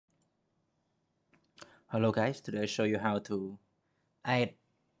Hello guys, today I show you how to add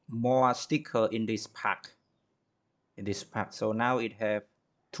more sticker in this pack. So now it have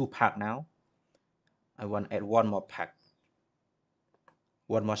two pack now. I want to add one more pack,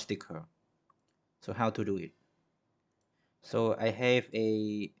 one more sticker. So how to do it? So I have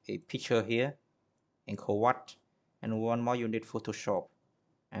a picture here in Cowat, and one more you need Photoshop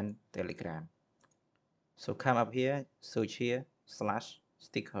and Telegram. So come up here, search here, slash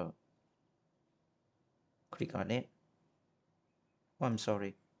sticker. Click on it. Oh, I'm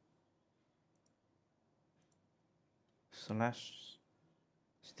sorry. Slash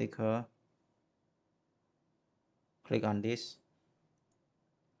sticker. Click on this.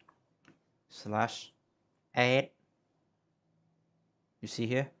 Slash add. You see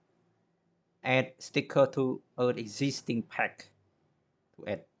here? Add sticker to an existing pack. To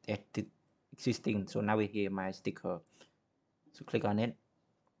add the existing. So now we hear my sticker. So click on it.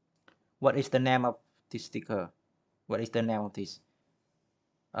 What is the name of this sticker? What is the name of this?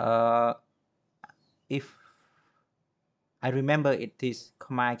 If I remember, it is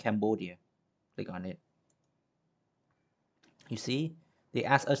Khmer Cambodia. Click on it. You see, they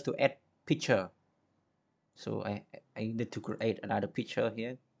ask us to add picture. So I need to create another picture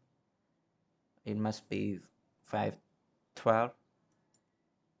here. It must be 512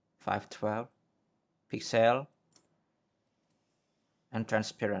 pixel and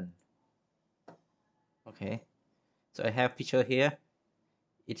transparent. Okay, so I have picture here.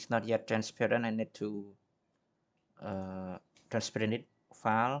 It's not yet transparent. I need to transparent it.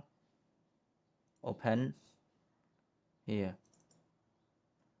 File, open here,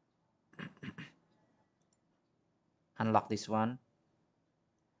 unlock this one.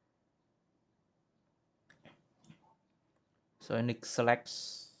 So I need select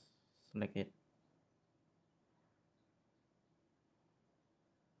it.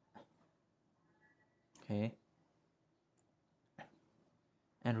 Okay,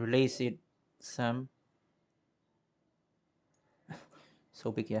 and release it some.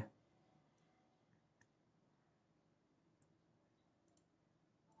 So big, yeah.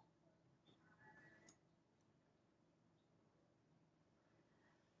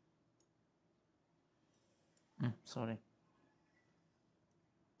 Sorry.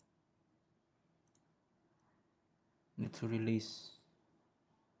 Need to release.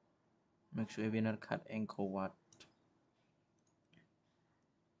 Make sure we not cut ankle what.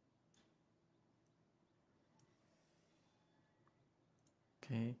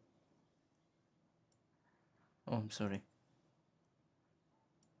 Okay. Oh, I'm sorry.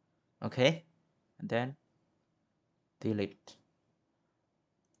 Okay, and then delete.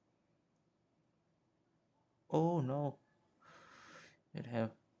 Oh no, it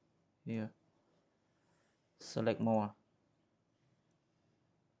have here. Select more.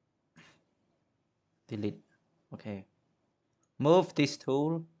 Delete. Okay. Move this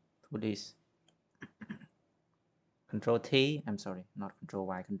tool to this. Control T. I'm sorry, not Control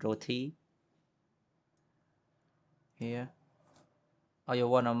Y. Control T. Here. Or you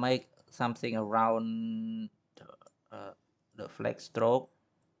wanna make something around the flex stroke.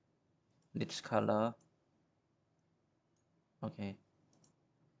 This color. Okay.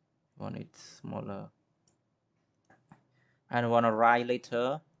 Want it smaller. I want to write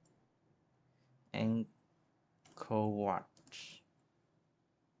later. And co-watch.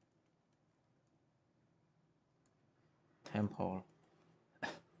 Temple.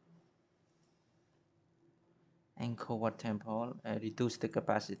 Anchor what temple, reduce the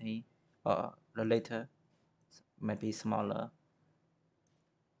capacity, or the later maybe smaller.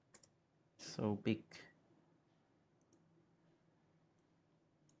 So big.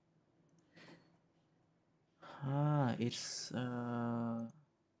 It's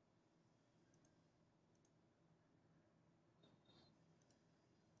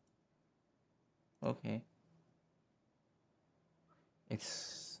okay.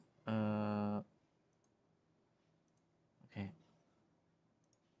 It's okay.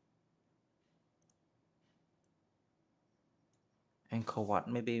 Anchor what?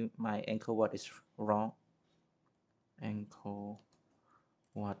 Maybe my anchor what is wrong. Anchor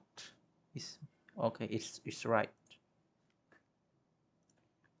what is okay? It's right.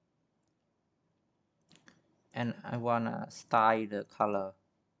 And I wanna style the color.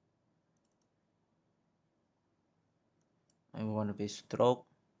 I want to be stroke.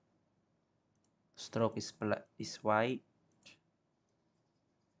 Stroke is black, is white,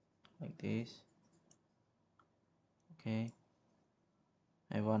 like this. Okay.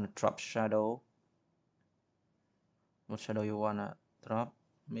 I want to drop shadow. What shadow you wanna drop?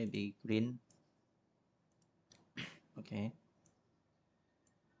 Maybe green. Okay.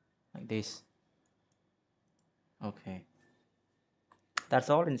 Like this. Okay, that's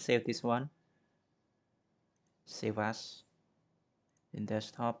all. And save this one. Save as in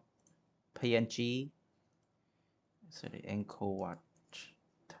desktop. PNG. So the encode what?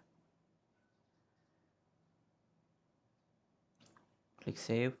 Click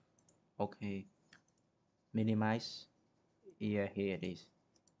save. Okay. Minimize. Yeah, here it is.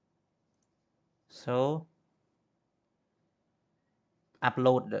 So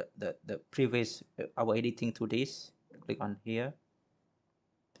upload the previous our editing to this. Click on here.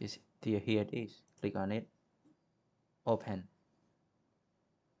 This here it is. Click on it. Open.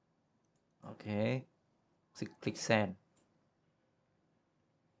 Okay. Click send.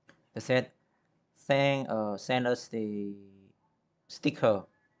 It said send us the sticker.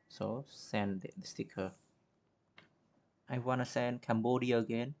 So send the sticker. I wanna send Cambodia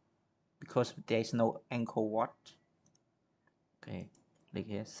again because there is no Angkor Wat. Okay, click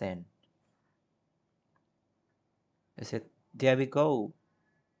here, send. I said, there we go.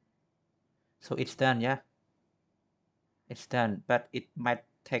 So it's done, yeah. It's done, but it might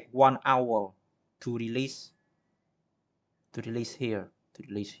take 1 hour to release. Here.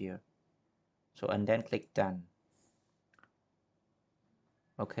 So and then click done.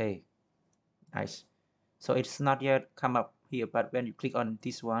 Okay, nice. So it's not yet come up here, but when you click on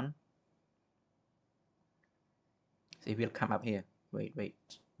this one, it will come up here.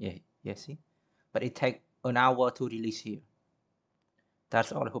 Wait. Yeah, see? But it take an hour to release here.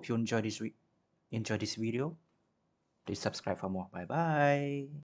 That's all. I hope you enjoy this video. Please subscribe for more. Bye bye.